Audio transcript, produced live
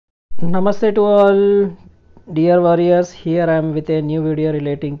Namaste to all dear warriors. Here I am with a new video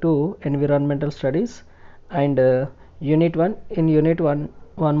relating to environmental studies and unit 1. In unit 1,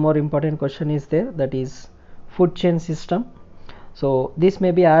 one more important question is there, that is food chain system. So this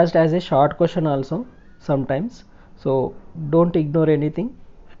may be asked as a short question also sometimes, so don't ignore anything.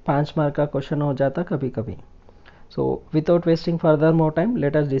 5 mark का question हो जाता कभी कभी. So without wasting further more time,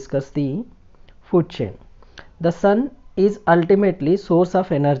 let us discuss the food chain. The sun is ultimately source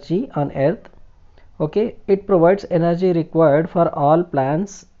of energy on earth. Okay, it provides energy required for all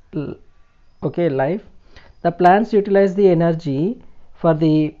plants, okay, life. The plants utilize the energy for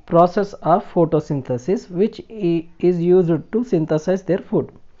the process of photosynthesis, which is used to synthesize their food.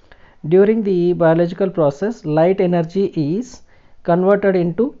 During the biological process, light energy is converted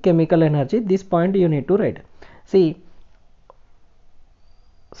into chemical energy. This point you need to write. See,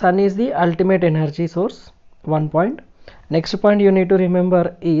 sun is the ultimate energy source, one point. Next point you need to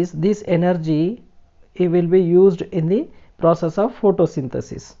remember is this energy, it will be used in the process of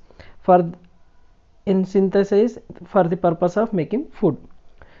photosynthesis for the purpose of making food.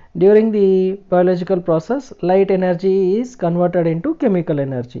 During the biological process, light energy is converted into chemical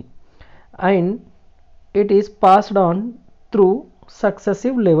energy and it is passed on through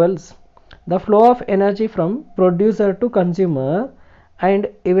successive levels. The flow of energy from producer to consumer and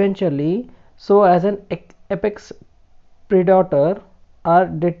eventually so as an apex predator or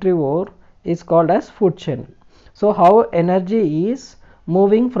detritivore is called as food chain. So how energy is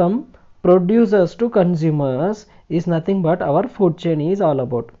moving from producers to consumers is nothing but our food chain is all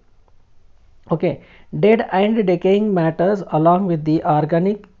about. Okay, dead and decaying matters along with the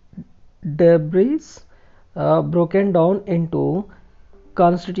organic debris broken down into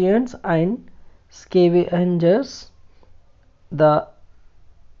constituents and scavengers. The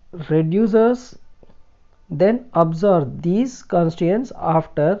reducers then absorb these constituents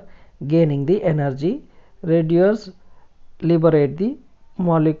after gaining the energy. Reducers liberate the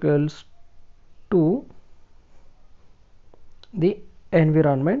molecules to the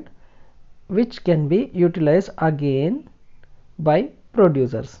environment, which can be utilized again by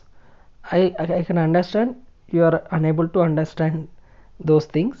producers. I can understand you are unable to understand those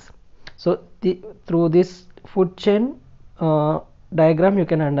things. So through this food chain diagram you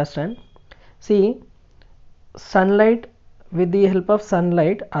can understand. See, sunlight, with the help of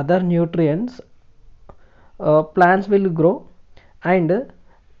sunlight other nutrients plants will grow and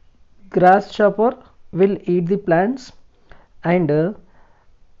grasshopper will eat the plants and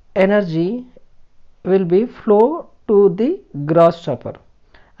energy will be flow to the grasshopper,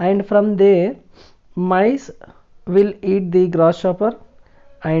 and from there mice will eat the grasshopper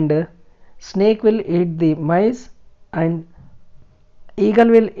and snake will eat the mice and eagle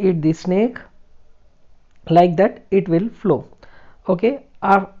will eat the snake. Like that it will flow. Okay,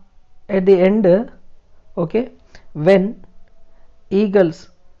 at the end, okay, when eagles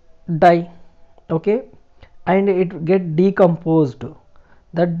die, okay, and it get decomposed,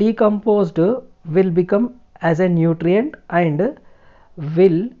 that decomposed will become as a nutrient and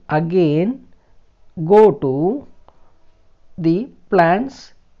will again go to the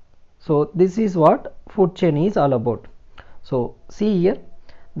plants. So this is what food chain is all about. So see here,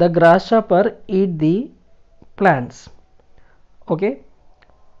 the grasshopper eat the plants. Okay,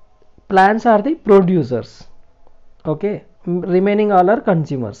 plants are the producers. Okay, remaining all are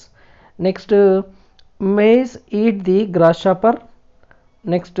consumers. Next, maize eat the grasshopper.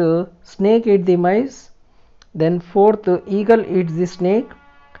 Next, snake eat the mice. Then fourth, eagle eats the snake.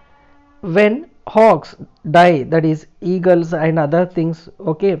 When hawks die, that is eagles and other things,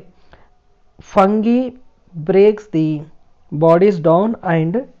 okay, fungi breaks the bodies down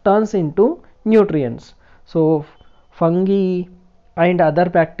and turns into nutrients. So fungi and other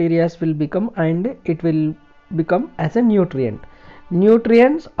bacteria will become and it will become as a nutrient.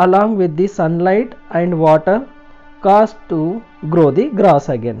 Nutrients along with the sunlight and water cause to grow the grass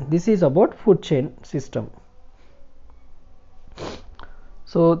again. This is about food chain system.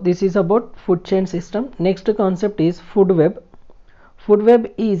 So this is about food chain system. Next concept is food web. Food web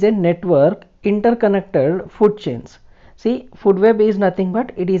is a network interconnected food chains. See, food web is nothing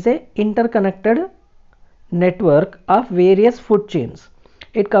but it is a interconnected network of various food chains.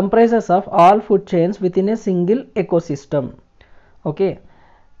 It comprises of all food chains within a single ecosystem. Okay,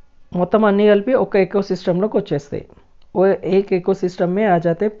 మొత్తం అన్ని కలిపి ఒక ఎకోసిస్టంలోకి వచ్చేస్తాయి. वो एक ecosystem में आ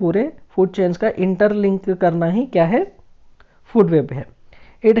जाते पूरे फूड चेन्स का इंटरलिंक करना ही क्या है, फूड वेब है.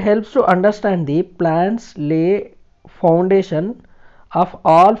 It helps to understand the plants ले foundation of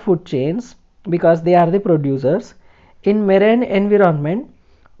all food chains because they are the producers. In marine environment,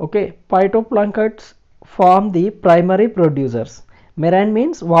 okay, phytoplanktons form the primary producers. Marine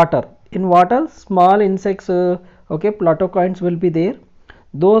means water. In water, small insects, okay, placocoins will be there.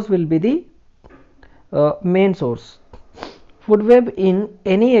 Those will be the main source. Food web in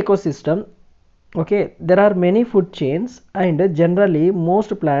any ecosystem, okay, there are many food chains, and generally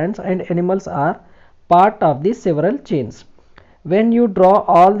most plants and animals are part of the several chains. When you draw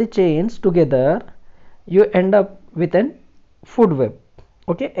all the chains together, you end up with an food web.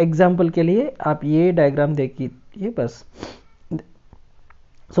 Okay, example के लिए आप ये diagram देखिए बस.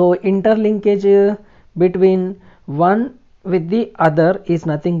 So interlinkage between one with the other is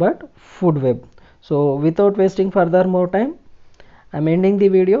nothing but food web. So without wasting further more time, I am ending the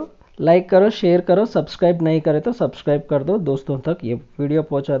video. Like करो, share करो, subscribe नहीं करे तो सब्सक्राइब कर दो, दोस्तों तक ये वीडियो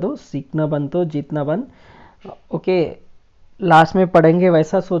पहुंचा दो. सीखना बंद तो जीतना बंद. ओके, लास्ट में पढ़ेंगे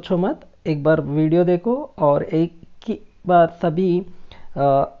वैसा सोचो मत. एक बार वीडियो देखो और एक ही बार सभी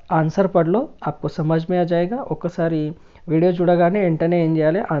ఆన్సర్ పడలో आपको समझ में आ जाएगा. ఒక్కసారి వీడియో చూడగానే వెంటనే ఏం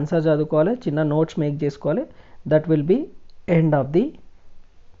చేయాలి, ఆన్సర్ చదువుకోవాలి, చిన్న నోట్స్ మేక్ చేసుకోవాలి. That will be end of the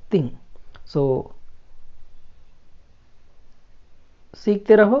thing. So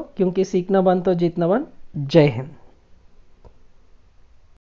सीखते रहो, क्योंकि सीखना बंद तो जीतना बंद. जय हिंद.